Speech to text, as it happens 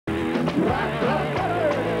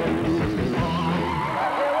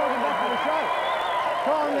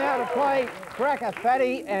G'day, Cracker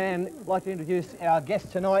Fatty, and I'd like to introduce our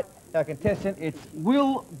guest tonight, our contestant. It's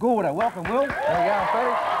Will Gorder. Welcome, Will. There you go,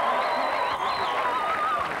 Fatty.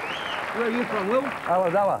 Where are you from, Will?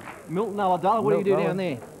 Ulladulla. Milton, Ulladulla. What do you do down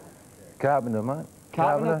there? Carpenter, mate.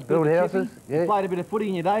 Carpenter, build houses. Yeah. You played a bit of footy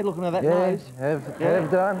in your day, looking at that Yeah, nose.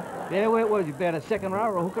 have done. Yeah, what was you, about a second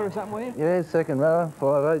row or a hooker or something, were you? Yeah, second rower,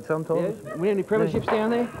 5'8" sometimes. Yeah. Win any premierships down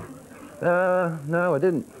there? No, I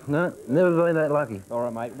didn't. No, never been that lucky. All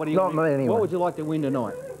right, mate. What do you Not me, anyway. What would you like to win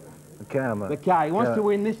tonight? The car, mate. The car. He wants to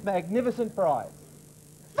win this magnificent prize.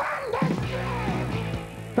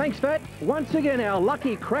 Thanks, Fat. Once again, our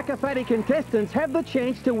lucky Cracker Fatty contestants have the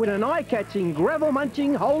chance to win an eye-catching,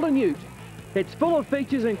 gravel-munching Holden Ute. It's full of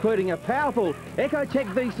features including a powerful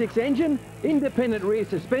EcoTech V6 engine, independent rear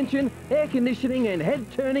suspension, air conditioning and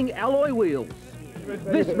head-turning alloy wheels.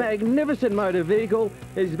 This magnificent motor vehicle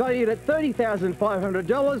is valued at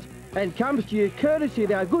 $30,500 and comes to you courtesy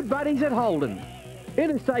of our good buddies at Holden.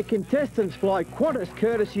 Interstate contestants fly Qantas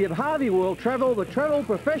courtesy of Harvey World Travel, the travel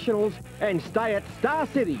professionals, and stay at Star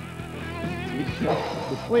City.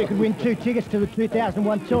 Well, you could win 2 tickets to the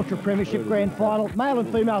 2001 Telstra Premiership Grand Final, male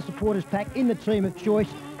and female supporters pack in the team of choice,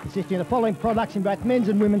 consisting of the following products in both men's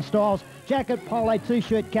and women's styles: jacket, polo,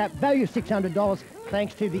 t-shirt, cap, value of $600,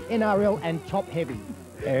 thanks to the NRL and Top Heavy.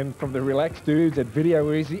 And from the relaxed dudes at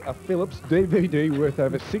Video Easy, a Philips DVD worth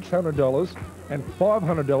over $600 and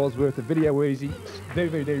 $500 worth of Video Easy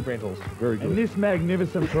DVD rentals. Very good. And this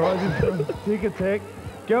magnificent prize is from Ticketek.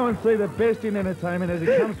 Go and see the best in entertainment as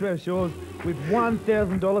it comes to our shores with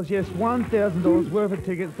 $1,000, yes, $1,000 worth of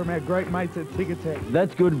tickets from our great mates at Ticketek.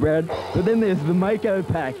 That's good, Brad. But then there's the Mako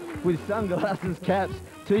pack with sunglasses, caps,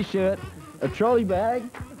 t-shirt, a trolley bag,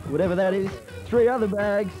 whatever that is, 3 other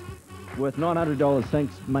bags, worth $900.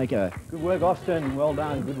 Thanks, Mako. Good work, Austin. Well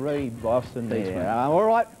done. Good read by Austin there. All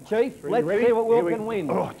right, Chief, let's see what Will can win.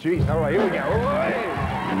 Oh, jeez. All right, here we go. All right.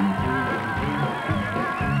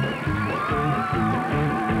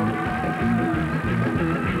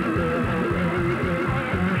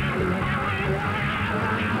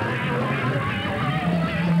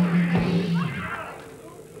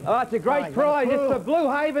 Oh, it's a great prize. It's the Blue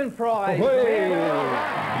Haven prize.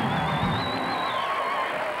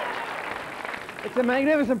 It's a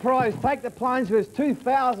magnificent prize. Take the plunge with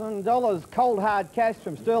 $2,000 cold hard cash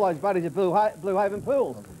from Sterlo's buddies at Blue Haven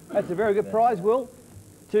Pools. That's a very good prize, Will.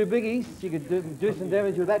 2 biggies. You could do some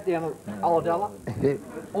damage with that down at Ulladulla. Yeah.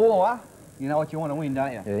 Or, you know what you want to win,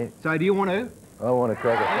 don't you? Yeah. So do you want to? I want a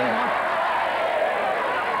Cracker Fatty.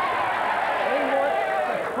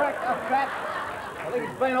 Crack a fat. I think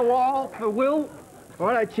it's been a while for Will.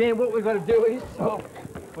 Righto, champ, what we've got to do is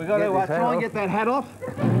we've got to try and get that hat off.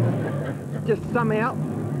 Just somehow.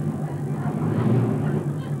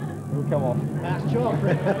 It'll come off. Nice job,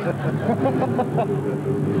 Fred.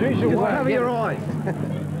 Just cover your eyes.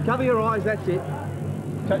 Cover your eyes, that's it.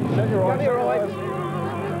 Shut your eyes. Cover your eyes.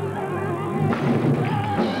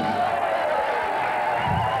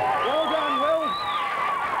 Well done, Will.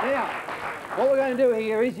 Now, what we're going to do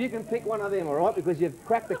here is you can pick one of them, all right, because you've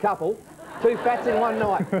cracked a couple. 2 fats in one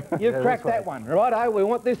night. You've cracked that one, righto. We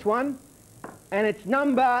want this one. And it's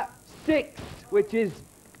number 6, which is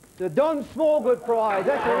the Don Smallgood prize.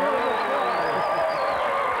 That's a really good prize.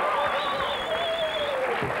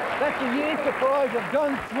 That's a year's surprise of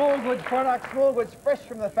Don Smallgood's products. Smallgood's fresh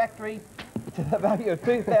from the factory to the value of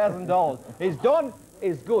 $2,000. His Don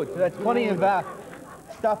is good, so that's plenty of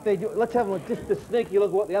stuff there. Let's have a look, just a sneaky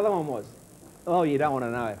look at what the other one was. Oh, you don't want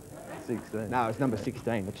to know. 16. No, it's number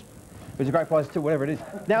 16. It was a great prize too, whatever it is.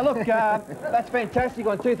 Now look, that's fantastic. You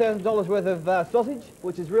won $2,000 worth of sausage,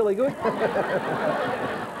 which is really good.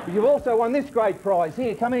 You've also won this great prize.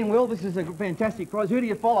 Here, come in, Will. This is a fantastic prize. Who do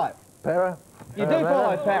you follow? Para. You do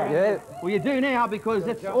follow Para? Yeah. Well, you do now because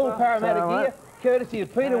it's all Parramatta gear, courtesy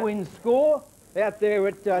of Peter Wynn's Score, out there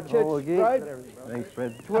at Church Road. Thanks,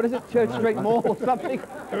 Fred. What is it? Church Street Mall or something?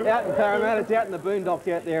 Out in Parramatta. It's out in the boondocks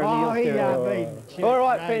out there in the hills. All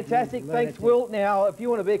right, fantastic. Thanks, Will. Now, if you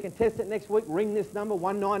want to be a contestant next week, ring this number,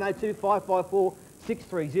 1902 554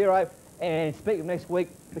 630. And speaking of next week,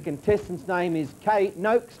 the contestant's name is Kay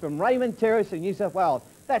Noakes from Raymond Terrace in New South Wales.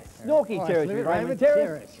 That's Snorky territory, Raymond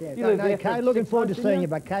Terrace. Yeah, You live there, Kay. Looking forward to seeing you,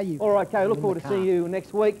 but Kay, all right, Kay, look forward to seeing you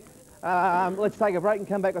next week. Let's take a break and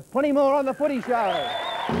come back with plenty more on the Footy Show.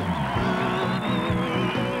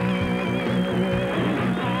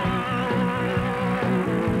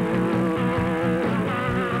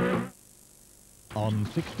 On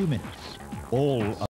 60 Minutes, all